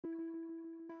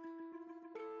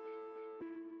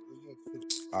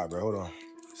All right, bro, hold on.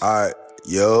 All right,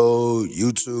 yo,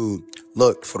 YouTube.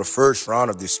 Look, for the first round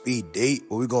of this speed date,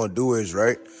 what we're going to do is,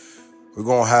 right, we're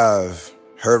going to have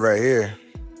her right here.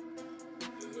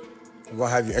 We're going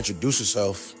to have you introduce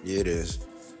yourself. Yeah, it is.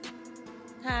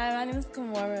 Hi, my name is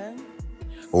Kimora.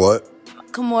 What?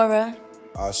 Kimora.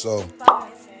 So.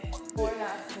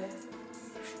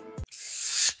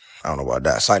 I don't know about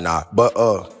that. It's like, nah. But,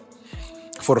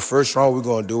 for the first round, what we're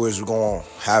going to do is we're going to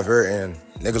have her and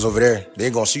niggas over there.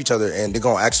 They're going to see each other and they're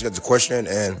going to ask you the question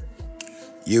and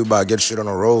you about to get shit on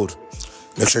the road.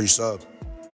 Make sure you sub.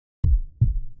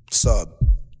 Sub.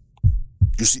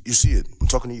 You see it. I'm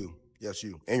talking to you. Yes,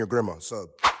 you. And your grandma. Sub.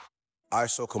 All right,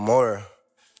 so Kimora,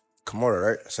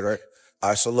 right? I said right? All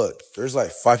right, so look. There's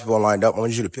like 5 people lined up. I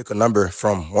want you to pick a number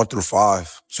from 1 through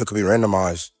 5 so it could be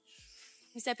randomized.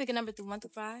 You said pick a number through 1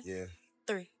 through 5? Yeah.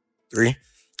 3. 3?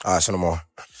 All right, so no more.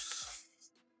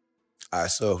 All right,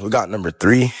 so we got number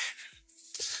 3.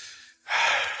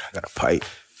 Got a pipe.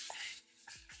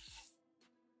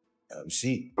 Let me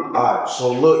see. All right,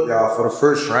 so look, y'all, for the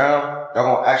first round,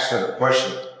 y'all gonna ask her the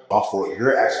question. For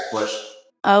you're asking the question.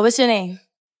 What's your name?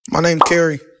 My name's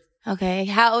Carrie. Okay.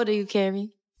 How old are you, Carrie?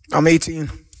 I'm 18.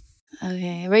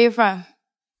 Okay. Where you from?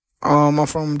 I'm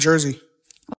from Jersey.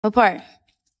 What part?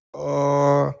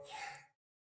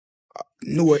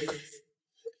 Newark.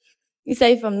 You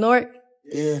say you from Newark?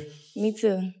 Yeah. Me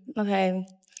too. Okay.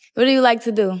 What do you like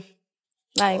to do?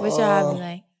 Like, what's your hobby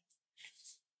like?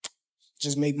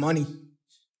 Just make money.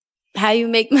 How you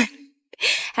make money?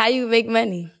 How you make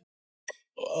money?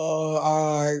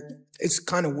 It's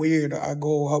kind of weird. I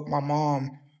go help my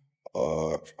mom.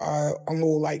 I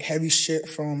unload like heavy shit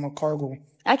from a cargo.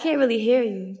 I can't really hear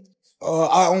you.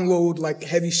 I unload like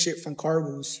heavy shit from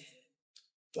cargos,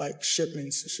 like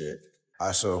shipments and shit. All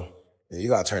right, so yeah, you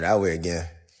gotta turn that way again.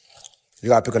 You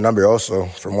gotta pick a number also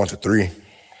from 1 to 3.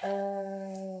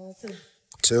 2.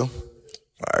 2? All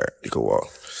right, you can walk.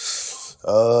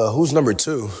 Who's number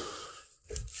 2?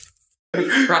 All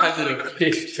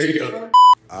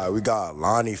right, we got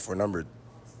Lonnie for number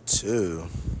 2.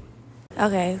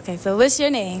 Okay. So what's your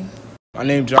name? My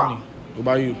name's Johnny. What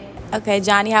about you? Okay,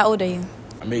 Johnny, how old are you?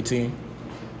 I'm 18.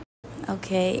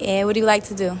 Okay, and what do you like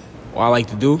to do? What I like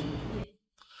to do?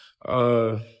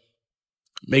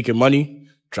 Making money,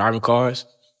 driving cars.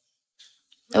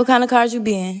 What kind of cars you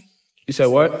be in? You said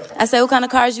what? I said, what kind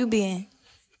of cars you be in?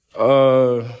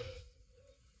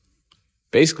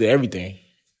 Basically everything.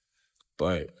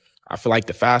 But I feel like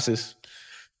the fastest,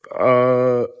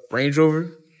 Range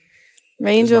Rover.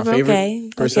 Range Rover, okay.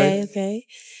 Per se.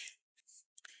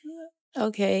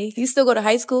 Okay. You still go to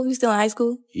high school? You still in high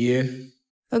school? Yeah.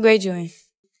 What grade you in?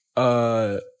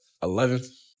 11th.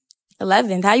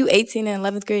 11th. How you 18 in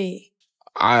 11th grade?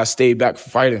 I stayed back for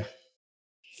fighting.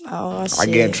 Oh, shit. I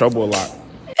get in trouble a lot.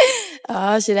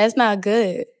 Oh, shit. That's not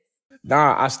good.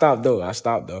 Nah, I stopped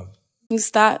though. You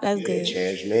stopped? That's good.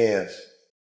 Change man.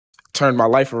 Turned my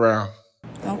life around.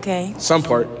 Okay. Some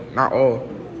part, not all.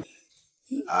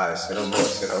 All right, say no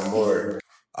more.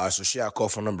 All right, so she got call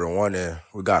for number 1, and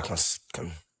we got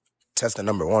contestant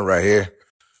number 1 right here.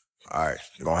 All right,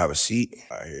 you're gonna have a seat.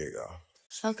 All right, here you go.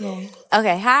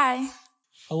 Okay, hi.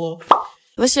 Hello.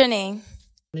 What's your name?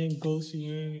 My name Ghost.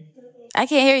 I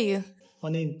can't hear you. My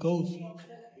name Ghost.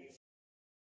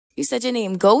 You said your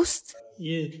name Ghost?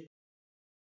 Yeah.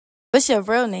 What's your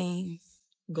real name?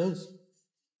 Ghost.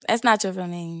 That's not your real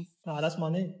name. Nah, that's my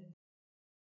name.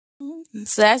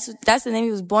 So that's the name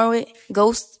you was born with?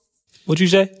 Ghost? What you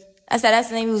say? I said that's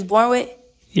the name you was born with?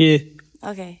 Yeah.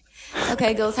 Okay,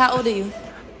 Ghost, how old are you?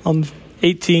 I'm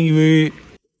 18. Word.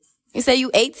 You say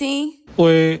you 18?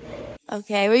 Word.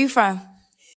 Okay, where you from?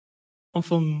 I'm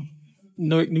from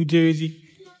Newark, New Jersey.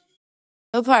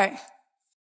 What part?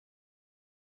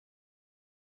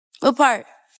 What part?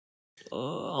 I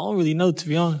don't really know, to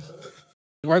be honest.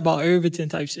 Right about Irvington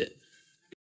type shit.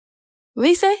 What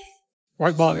you say?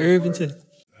 Right about Irvington.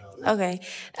 Okay.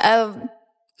 What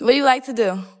do you like to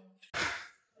do?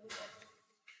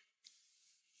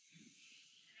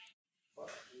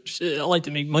 Shit, I like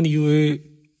to make money. Word.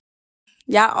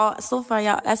 So far,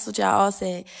 that's what y'all all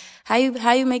said. How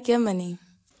you make your money?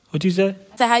 What you say?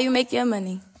 So how you make your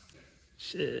money?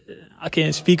 Shit, I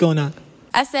can't speak on that.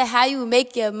 I said how you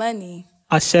make your money.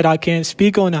 I said I can't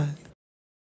speak on that.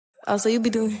 Oh, so you be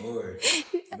doing...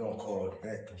 You don't call it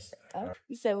back. Oh,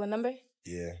 you said what number?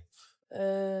 Yeah.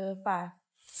 5.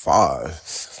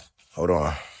 5? Hold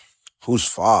on. Who's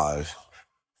 5?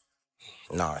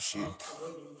 Nah, she...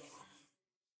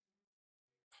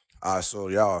 So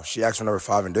y'all, she asked for number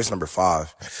 5 and this number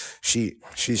 5. She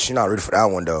not ready for that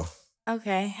one though.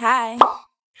 Okay. Hi.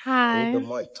 Hold the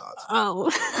mic, Tata.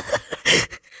 Oh.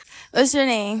 What's your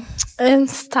name?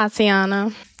 It's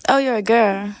Tatiana. Oh, you're a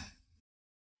girl.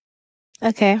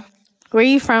 Okay. Where are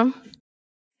you from?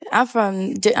 I'm from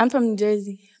New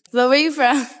Jersey. So where you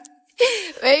from?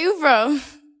 Where you from?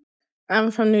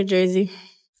 I'm from New Jersey.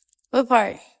 What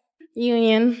part?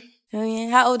 Union. Union.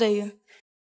 How old are you?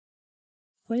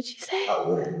 What did you say?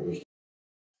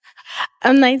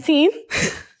 I'm 19.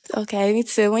 Okay, me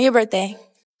too. When your birthday?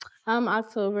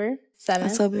 October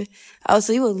 7th. October. Oh,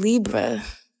 so you a Libra.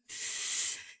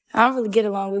 I don't really get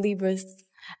along with Libras.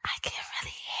 I can't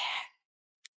really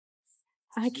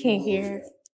hear. I can't hear.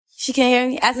 She can't hear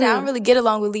me? I said I don't really get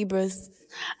along with Libras.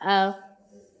 Oh.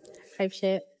 Type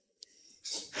shit.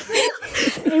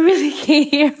 I really can't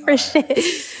hear for shit.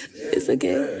 It's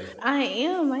okay. I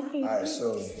am. I can't. All right,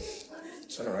 so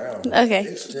turn around. Okay.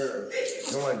 You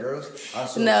don't like girls?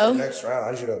 So No. Next round,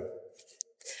 I need you to.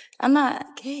 I'm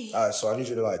not gay. All right, so I need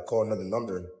you to like call another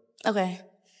number. Okay.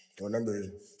 What number is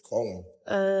calling?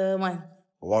 1.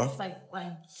 1? Like 1.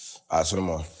 All right, so them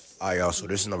on. All right, y'all. So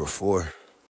this is number 4.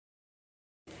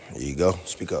 Here you go.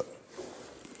 Speak up.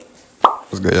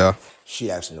 What's good, y'all?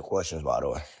 She asking the questions, by the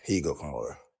way. Here you go. Come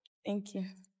over. Thank you.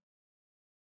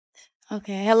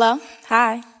 Okay. Hello.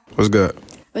 Hi. What's good?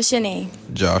 What's your name?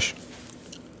 Josh.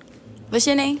 What's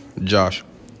your name? Josh.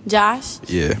 Josh?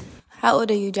 Yeah. How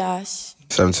old are you, Josh?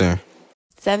 17.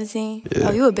 17? Yeah.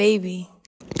 Oh, you a baby.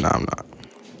 Nah, I'm not.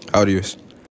 How old are you?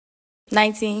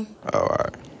 19? Oh, all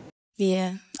right.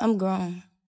 Yeah, I'm grown.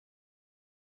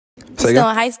 You Say still again?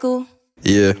 in high school?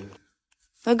 Yeah.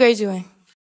 What grade you in?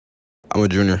 I'm a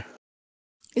junior.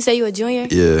 You say you a junior?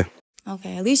 Yeah.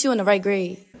 Okay, at least you in the right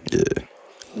grade. Yeah.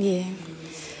 Yeah.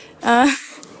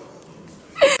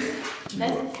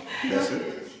 That's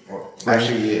it?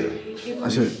 Actually, yeah.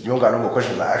 That's it. You don't got no more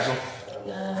questions to ask them?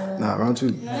 Nah, round 2.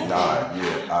 Nah,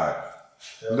 yeah. All right.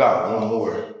 You got one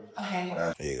more. Okay.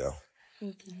 There you go.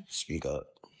 Speak up.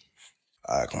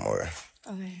 All right, come over.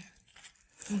 Okay.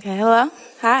 Okay, hello.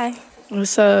 Hi.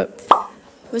 What's up?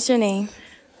 What's your name?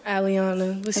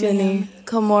 Aliana. What's your name?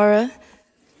 Kamora.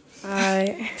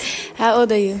 Hi. How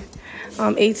old are you?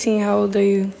 I'm 18. How old are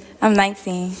you? I'm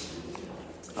 19.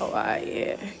 Oh,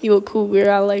 yeah. You a cool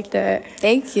girl. I like that.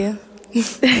 Thank you.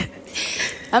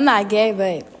 I'm not gay,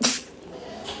 but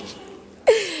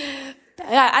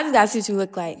I just gotta see what you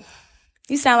look like.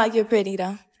 You sound like you're pretty,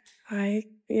 though. Hi.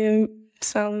 Yeah,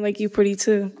 sound like you pretty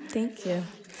too. Thank you.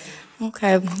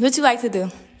 Okay. What you like to do?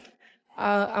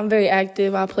 I'm very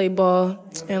active. I play ball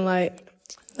and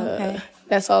Okay.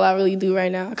 that's all I really do right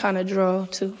now. I kind of draw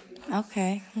too.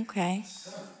 Okay. Alright,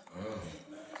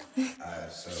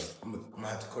 so I'm gonna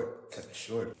have to cut it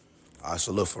short. Alright,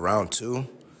 so look, for round 2,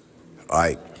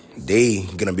 like, they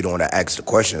gonna be the one that asks the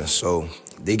questions, so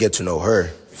they get to know her,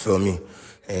 you feel me?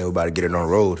 And we're about to get it on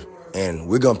the road. And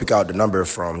we're gonna pick out the number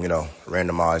from,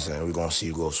 randomized, and we're gonna see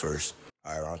who goes first.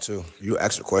 Alright, round 2. You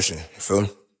ask the question, you feel me?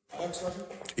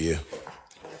 Yeah.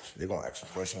 They're gonna ask the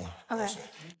question. Okay.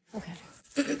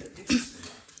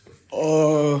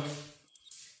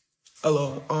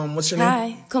 Hello. What's your name?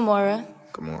 Hi, Kamora.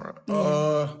 Kamara.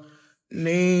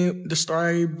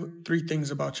 Describe 3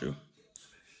 things about you.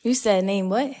 You said name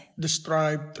what?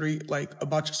 Describe 3,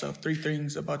 about yourself. 3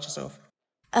 things about yourself.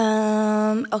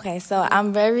 Okay, so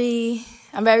I'm very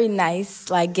nice,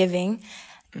 like giving.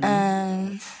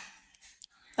 I'm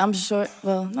short.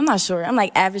 Well, I'm not short. I'm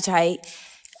like average height.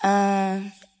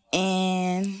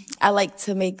 And I like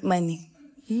to make money.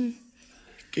 Can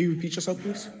you repeat yourself,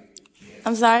 please?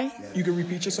 I'm sorry? You can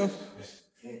repeat yourself?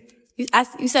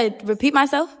 You said repeat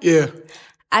myself? Yeah.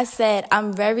 I said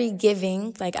I'm very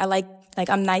giving. Like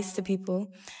I'm nice to people.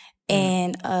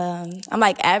 And I'm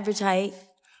like average height,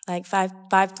 like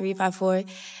 5'3", 5'4".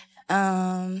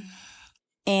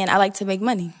 And I like to make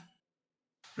money.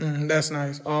 That's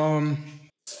nice.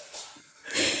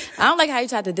 I don't like how you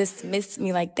tried to dismiss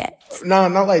me like that. No,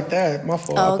 not like that. My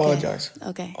fault. Oh, I okay. apologize.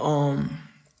 Okay.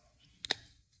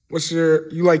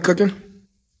 You like cooking?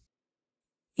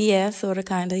 Yeah, sorta,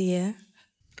 kinda, yeah.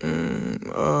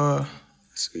 Let's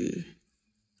see.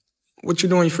 What you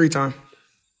do in your free time?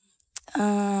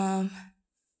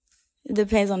 It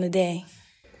depends on the day.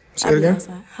 Say it again?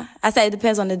 I said it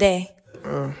depends on the day.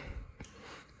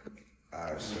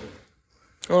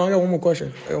 Oh, I got one more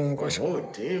question.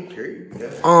 Oh, damn, Kerry.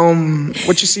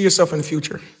 What you see yourself in the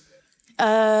future?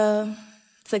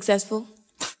 Successful.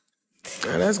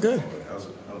 Yeah, that's good.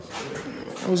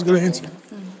 That was a good answer.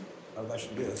 All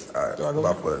right,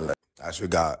 about for the next. All right, so we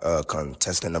got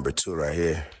contestant number 2 right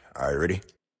here. All right, ready?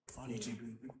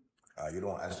 You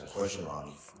don't ask the question,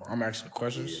 Ronnie. I'm asking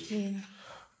questions. Yeah.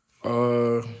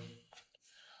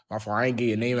 My fault. I ain't get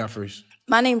your name at first.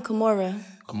 My name Kimora.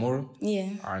 Kimora? Yeah.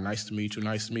 All right, nice to meet you.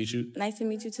 Nice to meet you. Nice to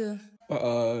meet you too.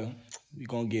 We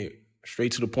gonna get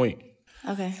straight to the point.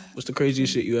 Okay. What's the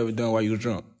craziest shit you ever done while you was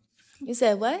drunk? You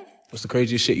said what? What's the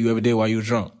craziest shit you ever did while you was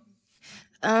drunk?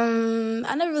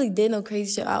 I never really did no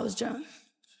crazy shit while I was drunk.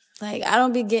 Like, I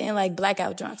don't be getting, like,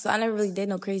 blackout drunk, so I never really did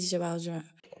no crazy shit while I was drunk.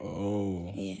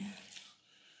 Oh. Yeah.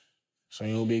 So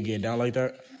you don't be getting down like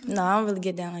that? No, I don't really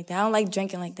get down like that. I don't like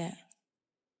drinking like that.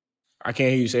 I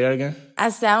can't hear you say that again. I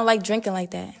said I don't like drinking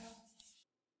like that.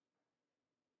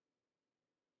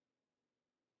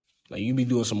 Like, you be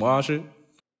doing some wild shit?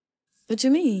 What you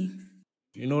mean?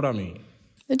 You know what I mean?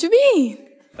 What you mean?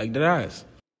 Like that ass.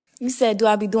 You said, do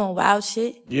I be doing wild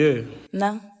shit? Yeah.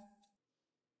 No.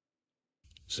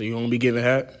 So you don't be giving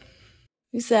head?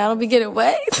 You said I don't be getting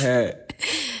what? Head.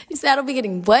 You said I don't be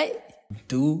getting what?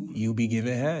 Do you be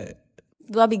giving head?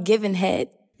 Do I be giving head?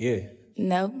 Yeah.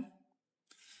 No.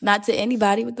 Not to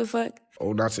anybody. What the fuck?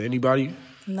 Oh, not to anybody?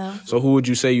 No. So who would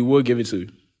you say you would give it to?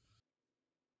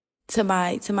 To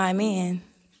my man.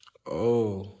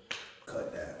 Oh.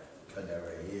 Cut that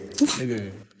right here.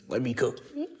 Nigga, let me cook.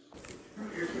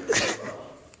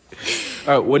 All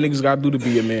right, what niggas gotta do to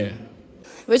be a man?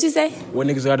 What you say? What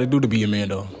niggas gotta do to be a man,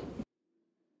 though?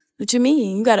 What you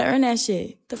mean? You gotta earn that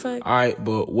shit. The fuck? All right,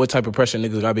 but what type of pressure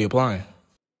niggas gotta be applying?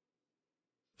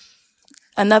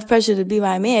 Enough pressure to be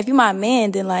my man. If you my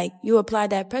man, then, like, you apply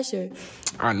that pressure.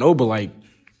 I know, but, like,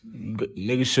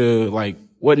 niggas should, like,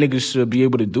 what niggas should be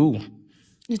able to do?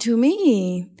 What you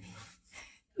mean?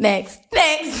 Next.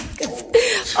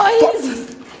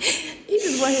 Oh, he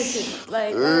just want his shit.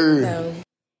 Like, no.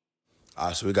 All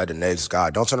right, so we got the next guy.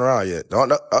 Don't turn around yet. Don't.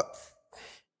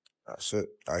 That's it.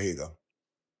 All right, here you go.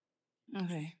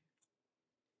 Okay.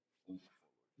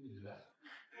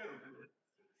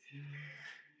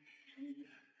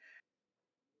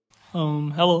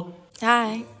 Hello.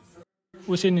 Hi.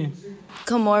 What's your name?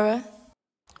 Kimora.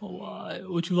 Oh,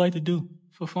 what you like to do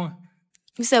for fun?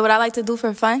 You said what I like to do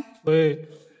for fun? Wait.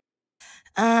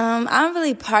 I don't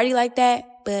really party like that,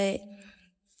 but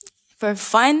for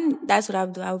fun, that's what I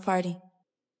would do. I would party.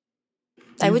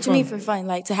 Like, what you mean for fun?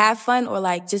 Like, to have fun or,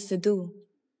 like, just to do?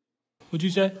 What'd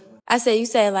you say? I said, you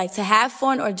said, like, to have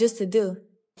fun or just to do?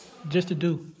 Just to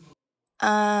do.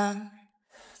 Like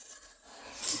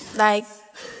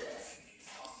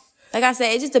I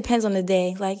said, it just depends on the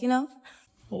day. Like, you know?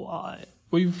 Oh,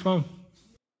 where you from?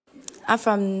 I'm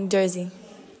from Jersey.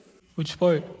 Which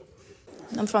part?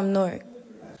 I'm from Newark.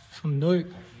 From Newark?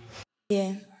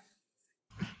 Yeah.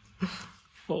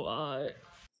 Oh,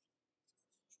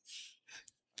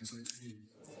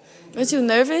 What, you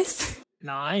nervous?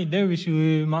 Nah, I ain't nervous.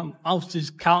 You heard. My mouth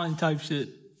just counting type shit.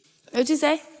 What you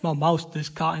say? My mouth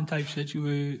just counting type shit. You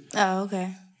heard. Oh,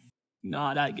 okay.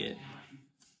 Nah, that get.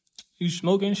 You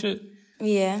smoking shit?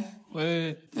 Yeah.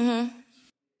 Wait.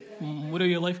 What are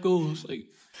your life goals? Like,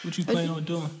 what you plan on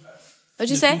doing? What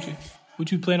you say? Future?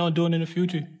 What you plan on doing in the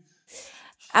future?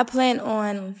 I plan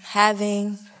on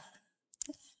having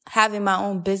my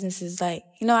own businesses. Like,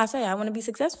 you know, I say I want to be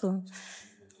successful.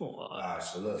 All right,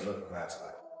 so look, Matt's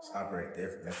like, stop right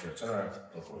there. That's your turn.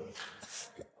 Go for it.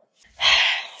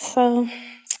 So,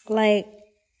 like,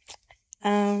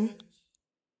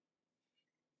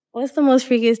 what's the most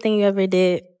freakiest thing you ever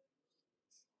did?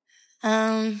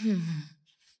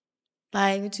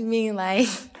 Like, what you mean, like?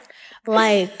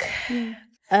 Like,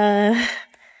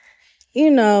 you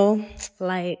know,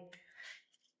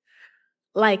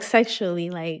 like sexually,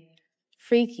 like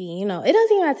freaky, you know. It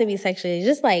doesn't even have to be sexually. It's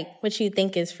just like what you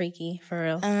think is freaky, for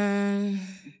real. I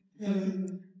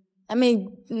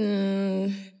mean,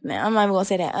 I'm not even gonna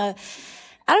say that. I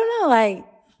don't know, like,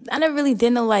 I never really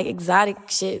did no, like, exotic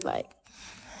shit, like,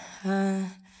 I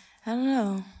don't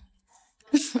know.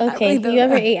 Okay, really you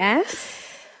ever ate ass?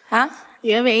 Huh?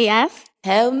 You ever ate ass?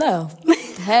 Hell no.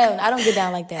 Hell no. I don't get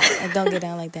down like that. I don't get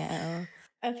down like that at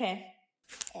all. Okay.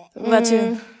 What about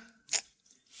you?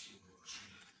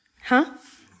 Huh?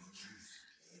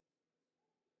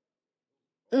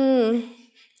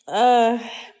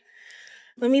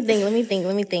 Let me think.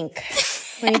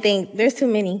 There's too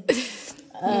many.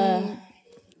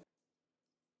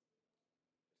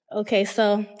 Okay,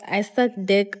 so I sucked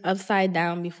dick upside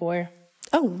down before.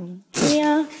 Oh.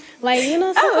 Yeah. Like, you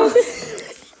know,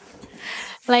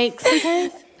 like,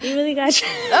 sometimes you really gotta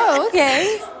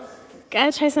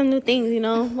gotta try some new things, you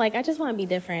know? Like, I just want to be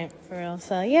different, for real.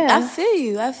 So, yeah. I feel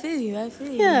you. Yeah.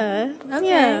 Okay.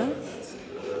 Yeah.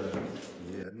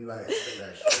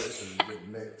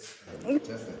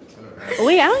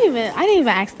 Wait, I didn't even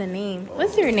ask the name.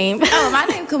 What's your name? Oh, my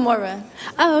name's Kimora.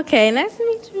 Oh, okay. Nice to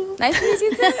meet you. Nice to meet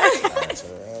you too.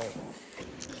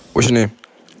 What's your name?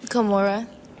 Kimura.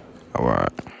 All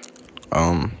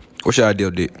right. What's your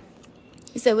ideal date?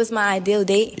 You said, what's my ideal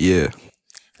date? Yeah.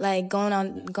 Like going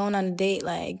on a date,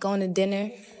 like going to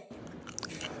dinner.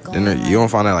 Dinner. You don't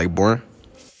find that like boring?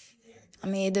 I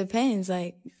mean, it depends.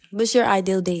 Like, what's your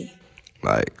ideal date?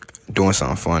 Like doing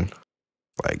something fun.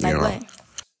 Like, Like you know. what?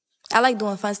 I like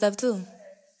doing fun stuff too.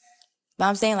 But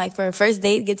I'm saying, like, for a first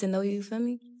date, get to know you, feel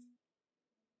me?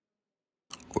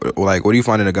 Like, what do you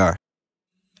find in a guy?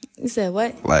 You said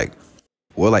what? Like,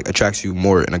 what like attracts you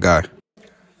more in a guy?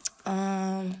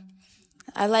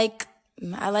 I like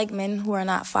men who are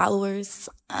not followers.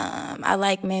 I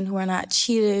like men who are not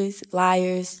cheaters,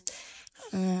 liars.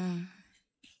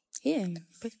 Yeah,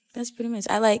 that's pretty much.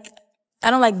 I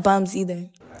don't like bums either.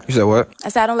 You said what? I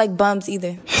said I don't like bums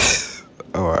either.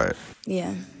 All right.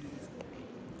 Yeah.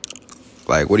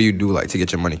 Like, what do you do like to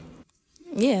get your money?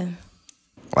 Yeah.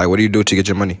 Like, what do you do to get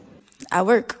your money? I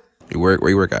work. You work? Where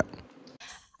you work at?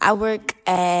 I work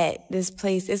at this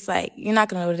place. It's like, you're not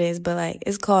gonna know what it is, but like,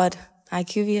 it's called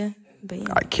IQVIA. But yeah.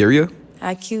 IKEA?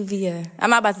 IQVIA. I'm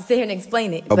not about to sit here and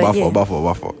explain it. Oh, but Buffalo, yeah.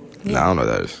 Buffalo. Yeah. Nah, I don't know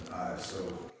what that is. Alright, so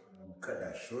cut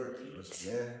that short. Let's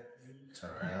again. Turn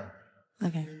around.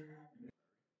 Okay.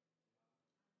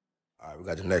 Alright, we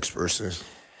got the next person.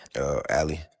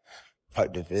 Allie.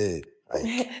 Pipe the vid.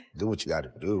 Like, do what you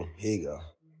gotta do. Here you go.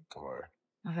 Come on.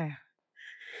 Okay.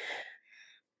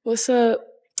 What's up?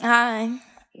 Hi.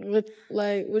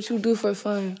 What you do for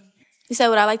fun? You said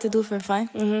what I like to do for fun?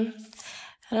 Mm-hmm.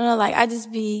 I don't know, like, I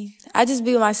just be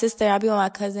with my sister. I be with my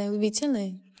cousin. We be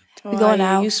chilling. We Oh, going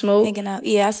yeah. out. You smoke? Hanging out.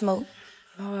 Yeah, I smoke.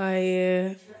 Oh,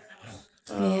 yeah.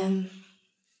 Yeah.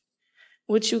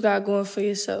 What you got going for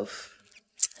yourself?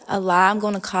 A lot. I'm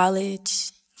going to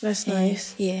college. That's And,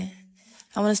 nice. Yeah.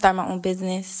 I want to start my own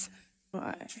business. All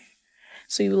right.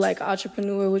 So you like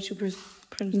entrepreneur? What you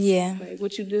Yeah. like?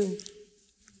 What you do?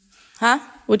 Huh?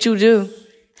 What you do?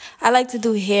 I like to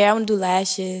do hair. I want to do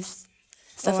lashes.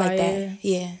 Stuff Oh, like yeah. that.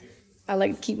 Yeah. I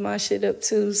like to keep my shit up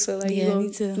too. So like, Yeah, you gonna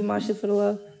me too. do my shit for the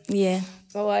love. Yeah.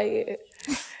 Oh, yeah.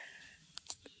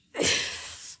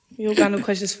 You don't got no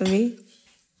questions for me?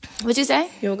 What you say?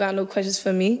 You don't got no questions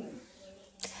for me?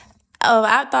 Oh,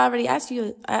 I thought I already asked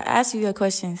you. I asked you your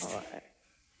questions. All right.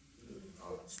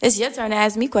 It's your turn to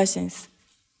ask me questions.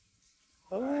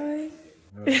 All right.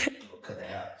 Cut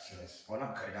that out. Well,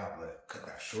 not cut it out, but cut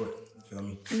that short. You feel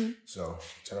me? Mm-hmm. So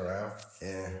turn around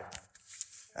and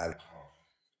Allie.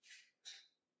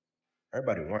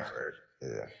 Everybody want her.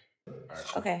 Yeah.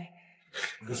 Okay.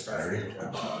 Good start. You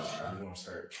want to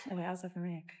start? Okay, I'll start from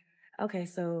here. Okay,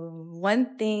 so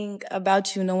one thing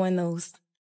about you no one knows.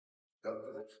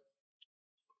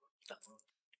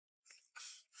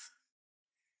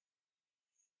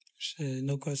 Shit,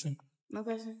 no question. No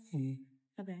question?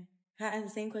 Mm-hmm. Okay. Can I ask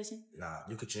the same question? Nah,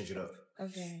 you could change it up.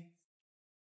 Okay.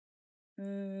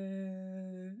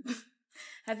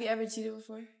 Have you ever cheated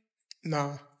before?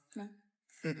 Nah. No.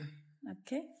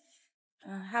 Okay.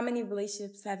 How many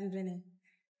relationships have you been in?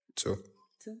 2.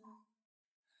 2.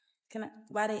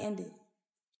 Why they ended?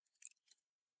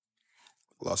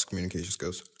 Lost communication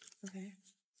skills. Okay.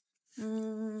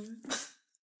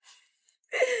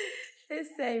 It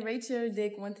say rate your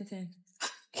dick 1 to 10.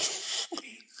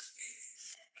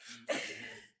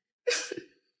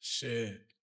 Shit.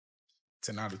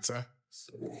 10 out of 10.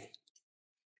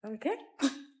 Okay.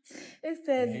 It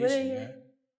says what are your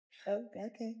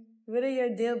okay. What are your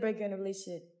deal breaker in a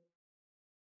relationship?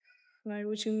 Like,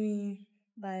 what you mean?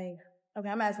 Like, okay,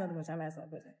 I'm asking another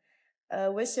question.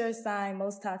 What's your sign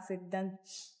most toxic done?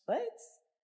 What?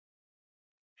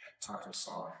 Toxic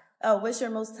song. Oh, what's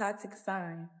your most toxic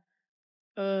sign?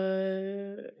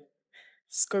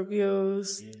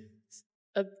 Scorpios,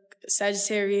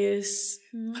 Sagittarius,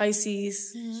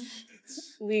 Pisces,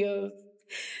 Leo,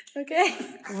 Okay.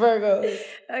 Virgo.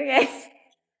 Okay.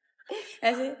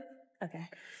 That's it? Okay.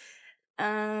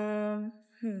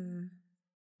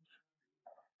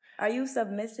 Are you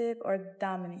submissive or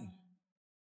dominant?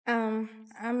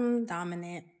 I'm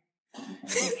dominant.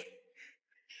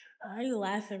 Why are you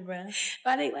laughing, bruh?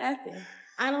 Why they laughing?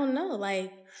 I don't know.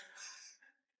 Like,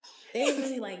 they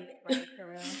really like right for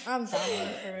real. I'm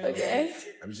dominant for real. Okay.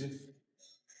 Let me see.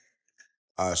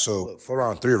 So for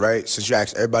round 3, right? Since you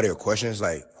asked everybody a question, it's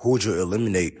like, who would you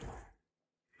eliminate?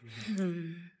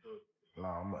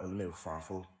 Nah, I'm gonna eliminate with round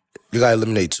 4. You gotta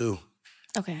eliminate 2.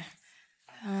 Okay.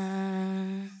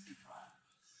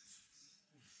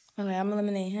 Okay, I'm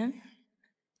eliminating him.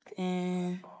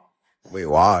 And Wait,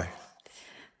 why?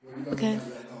 okay.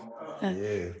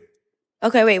 Yeah.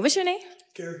 Okay, wait, what's your name?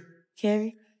 Carrie.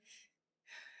 Carrie.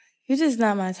 You're just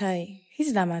not my type.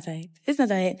 He's not my type. It's not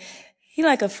that. He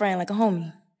like a friend, like a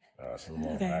homie. Some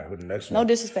more. Okay. All right, who the next No one?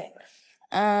 disrespect.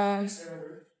 I'm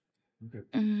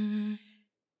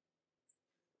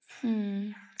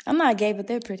not gay, but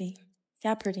they're pretty.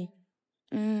 Y'all pretty.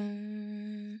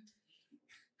 I'm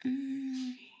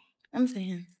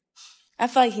saying. I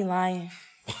feel like he lying.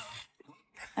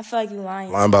 I feel like you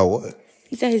lying. Lying about what?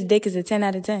 He said his dick is a 10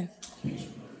 out of 10.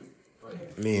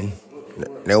 I mean,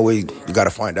 no way you gotta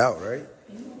find out, right?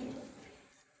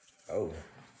 Oh.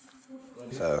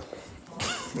 So.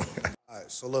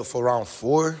 Alright, so look, for round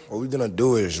 4, what we're gonna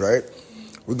do is, right?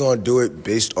 We're gonna do it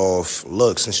based off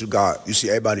look, since you see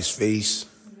everybody's face.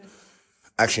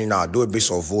 Actually, nah, do it based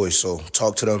off voice. So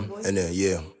talk to them and then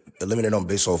eliminate them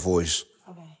based off voice.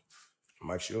 Okay.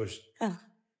 Mike's yours. Oh.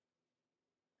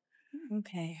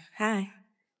 Okay. Hi.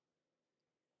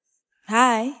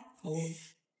 Hi. Oh,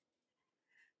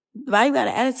 Why you got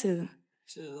an attitude?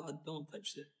 shit, I don't type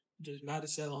shit. Just mad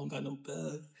as hell. I don't got no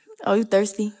bed. Oh, you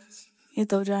thirsty? Your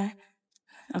throat dry?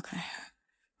 Okay.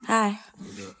 Hi.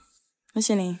 What's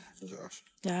your name? Josh.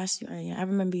 Josh. Yeah, I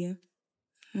remember you.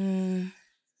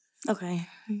 Okay.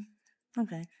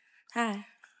 Okay. Hi.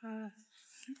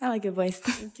 I like your voice.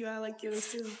 Thank you. I like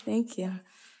yours too. Thank you.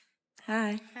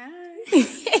 Hi. Hi.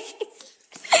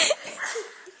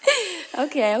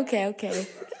 Okay.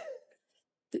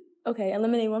 Okay,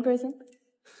 eliminate one person.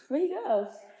 Where'd he go?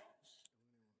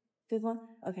 Just one?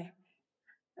 Okay.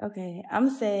 Okay, I'm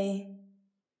gonna say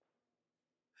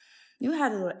you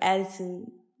had a little attitude.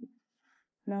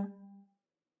 No?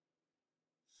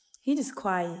 He just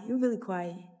quiet. You're really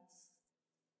quiet.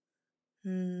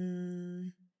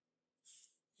 And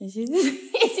she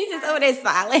just over there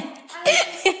silent.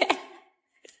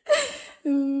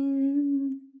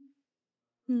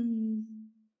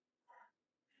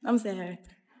 I'm saying her.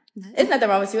 It's nothing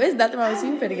wrong with you. It's nothing wrong with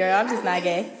you, pretty girl. I'm just not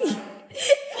gay.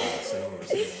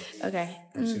 Okay.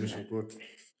 See this real quick?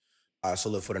 Alright, so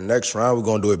look, for the next round, we're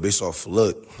gonna do it based off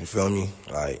look. You feel me?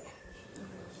 Like,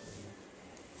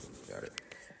 got it.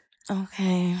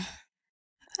 Okay.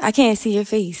 I can't see your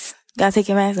face. Gotta take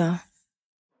your mask off.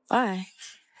 Why?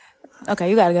 Okay,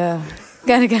 you gotta go.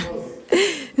 Gotta go.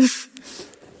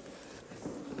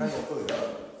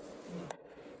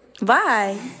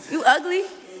 Why? You ugly?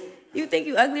 You think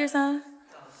you ugly or something?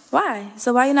 Why?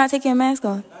 So why you not taking your mask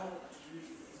off?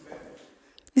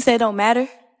 You said it don't matter?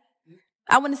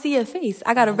 I want to see your face.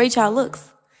 I gotta rate y'all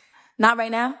looks. Not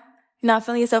right now? You're not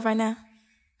feeling yourself right now?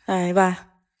 All right, bye.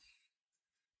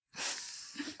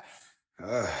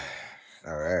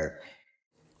 All right.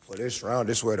 For this round,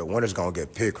 this is where the winner's gonna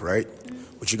get picked, right?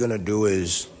 What you're gonna do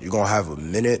is you're gonna have a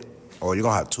minute, or you're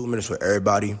gonna have 2 minutes with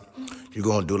everybody. You're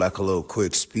gonna do like a little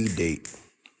quick speed date.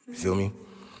 You feel me?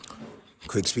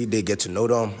 Quick speed date, get to know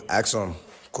them, ask them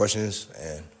questions,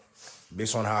 and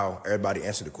based on how everybody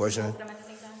answered the question,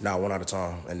 one at a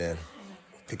time, and then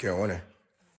pick your winner.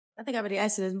 I think I already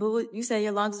asked you this, but you said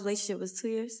your longest relationship was 2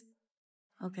 years?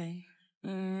 Okay.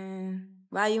 And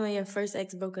why you and your first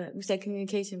ex broke up? You said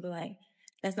communication, but like,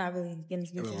 that's not really getting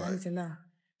to was I like- need to know.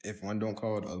 If one don't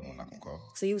call, the other one not gonna call.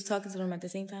 So you was talking to them at the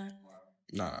same time?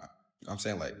 Nah, I'm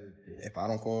saying like, if I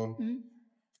don't call, you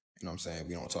know what I'm saying,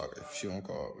 we don't talk. If she don't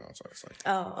call, we don't talk. It's like,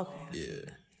 Oh, okay.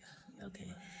 yeah,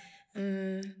 Okay.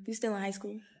 You still in high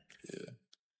school? yeah.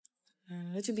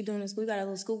 What you be doing in school? You got a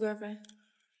little school girlfriend?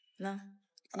 No?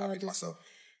 I make myself.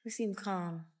 You seem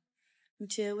calm. You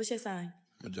chill. What's your sign?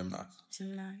 I'm a Gemini.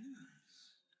 Gemini.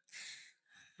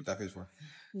 What that face for?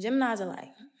 Geminis are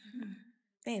like,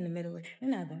 they in the middle. They're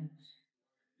not them.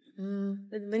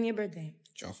 When your birthday?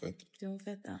 June 5th. June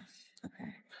 5th. Oh,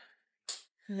 okay.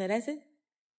 Okay, that's it?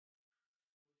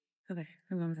 Okay.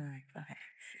 I'm sorry.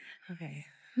 Okay.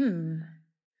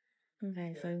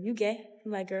 Okay, so you gay?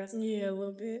 You like girls? Yeah, a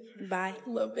little bit. Bye. A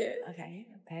little bit. Okay.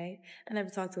 I never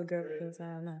talked to a girl before, so I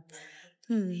don't know.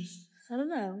 I don't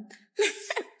know.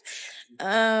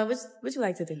 What you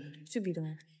like to do? What you be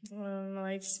doing? I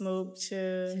like smoke,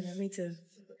 chill, Yeah, me too.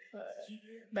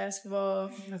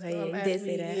 basketball. Okay, yeah, you did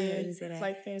say athlete, that. I Yeah, heard you say that.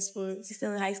 like playing sports. You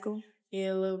still in high school?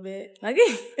 Yeah, a little bit. Like,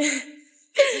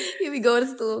 you be going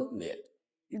to school? Yeah.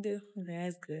 You do? Okay,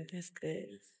 that's good. That's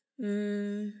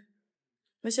good.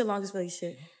 What's your longest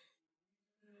relationship?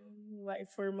 Like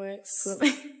 4 months.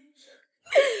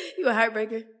 You a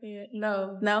heartbreaker? Yeah.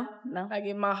 No. No? I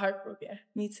get my heart broken.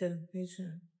 Me too.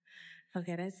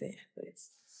 Okay, that's it.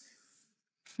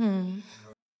 Come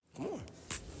on.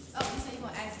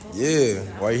 Yeah,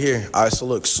 why you here? All right, so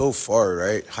look, so far,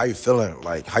 right? How you feeling?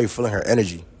 Like, how you feeling her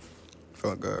energy?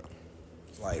 Feeling good.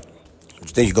 Like, what you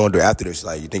think you're gonna do after this?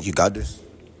 Like, you think you got this?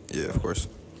 Yeah, of course.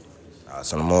 All right,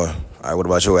 so no more. All right, what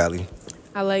about you, Allie?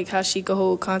 I like how she could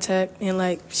hold contact and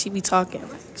like she be talking.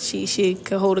 Like she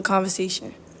could hold a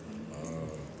conversation.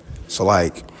 So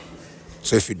like,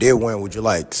 so if you did win, would you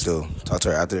like still talk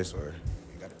to her after this or?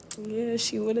 Yeah,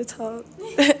 she would have talked.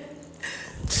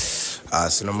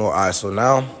 So no more. All right, so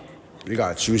now you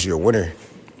gotta choose your winner.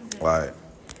 Like,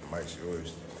 Mike's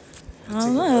yours. I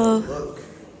don't know.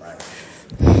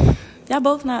 Y'all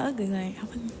both not ugly. Like,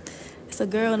 it's a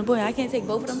girl and a boy. I can't take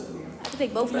both of them. I can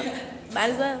take both of them. Might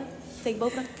as well take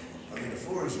both of them. I mean, the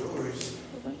floor is yours.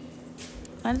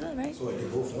 Might as well, right? So they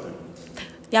both win.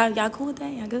 Y'all cool with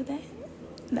that? Y'all good with that?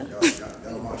 No.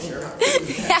 Y'all want to share?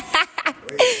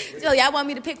 So y'all want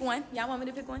me to pick one? Y'all want me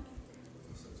to pick one?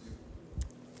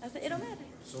 I said it don't matter.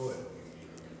 So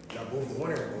y'all both the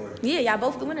winner, or Yeah, y'all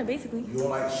both the winner, basically. you don't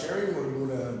like sharing, or you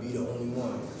wanna be the only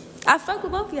one? I fuck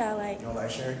with both of y'all, like. You don't like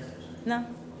sharing? No.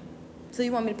 So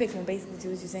you want me to pick one, basically, to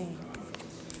what you're saying?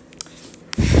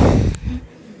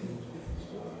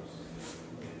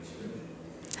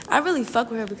 I really fuck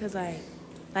with her because, like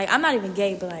I'm not even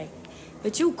gay,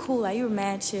 but you cool, like, you were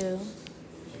mad chill.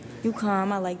 You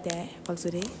calm, I like that. Fucks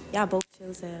with it. Y'all both chill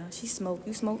as hell. She smoke,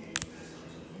 you smoke?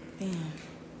 Damn.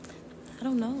 I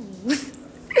don't know.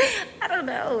 I don't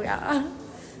know, y'all.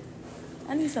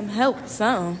 I need some help,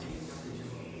 something.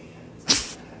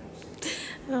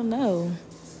 I don't know.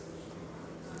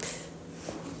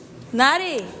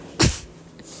 Naughty.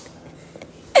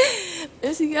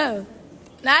 There she go.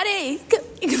 Naughty. Come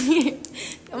here.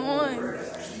 Come on.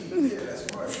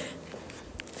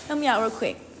 Help me out real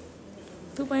quick.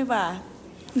 2.5.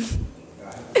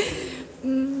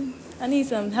 I need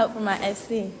some help from my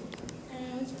FC.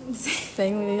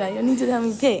 You need to help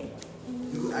me pick.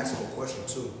 You can ask him a question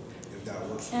too, if that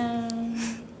works. I don't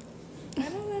know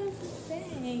what to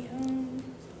say.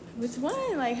 Which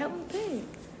one? Like, help me pick.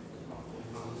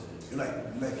 You like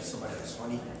somebody that's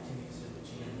funny?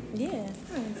 Yeah.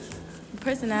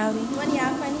 Personality. One of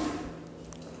y'all funny?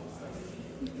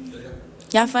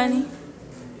 Y'all funny?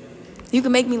 You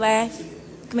can make me laugh. You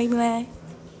can make me laugh.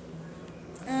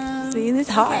 See, it's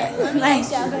hard. Let me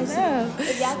ask y'all a question. No.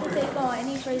 If y'all could take on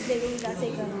any first date, what would y'all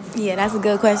take on? Yeah, that's a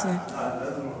good question.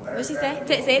 What'd she say?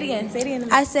 Say it again. Say it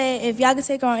again. I said, if y'all could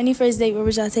take her on any first date, where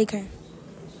would y'all take her?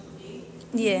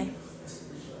 Yeah.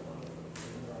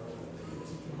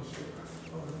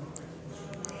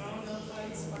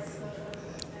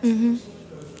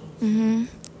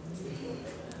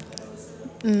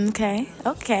 Okay.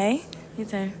 Okay. Your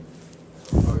turn.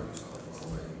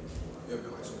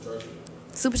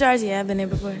 Supercharged? Yeah, I've been there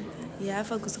before. Yeah, I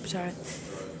fuck with Supercharged.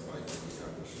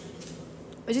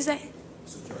 What'd you say?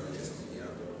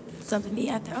 Something to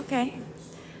eat out there. Okay.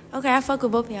 Okay, I fuck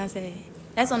with both of y'all said.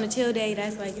 That's on a chill day.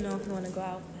 That's like, you know, if you want to go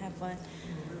out and have fun.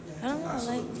 I don't know,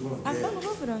 like, I fuck with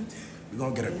both of them. We're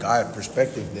gonna get a guide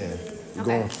perspective then. We're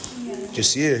Okay. gonna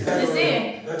just see it. Just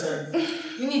it.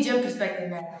 You need your perspective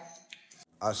now.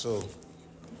 So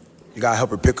you gotta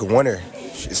help her pick a winner.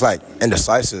 It's like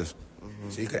indecisive.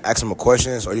 So you could ask him a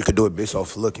questions, or you could do it based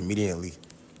off look immediately.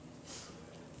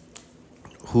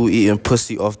 Who eating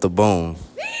pussy off the bone?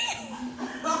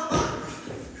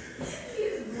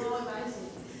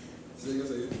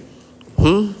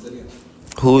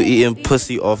 Who eating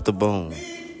pussy off the bone?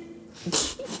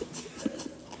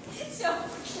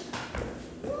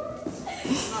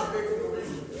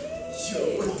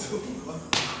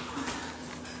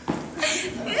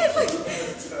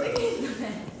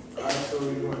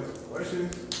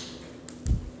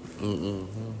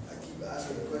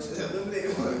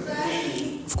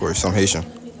 Of course, I'm Haitian. You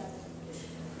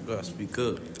gotta speak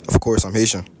up. Of course, I'm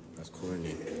Haitian. That's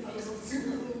corny.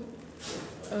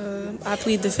 I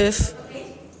plead the fifth.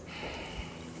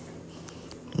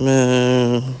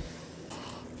 Man,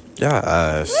 y'all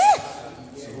ass.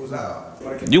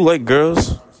 You like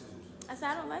girls? I said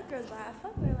I don't like girls, but I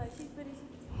fuck with her. Like, she's pretty.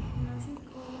 You know, she's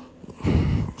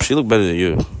cool. She look better than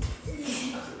you.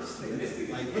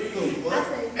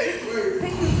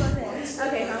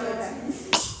 Okay, I'm with her.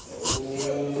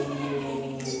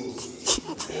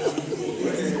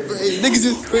 Niggas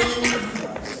is crazy.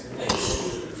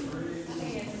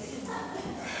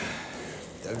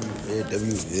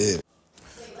 WV.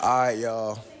 Alright,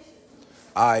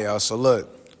 y'all. So look,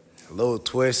 a little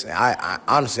twist. And I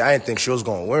honestly, I didn't think she was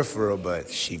gonna win for real, but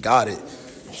she got it.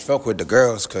 She fuck with the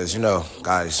girls, cause you know,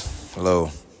 guys, hello.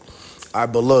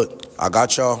 Alright, but look, I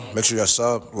got y'all. Make sure y'all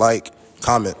sub, like,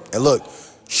 comment, and look,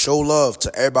 show love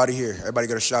to everybody here. Everybody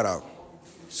get a shout out.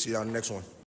 See y'all in the next one.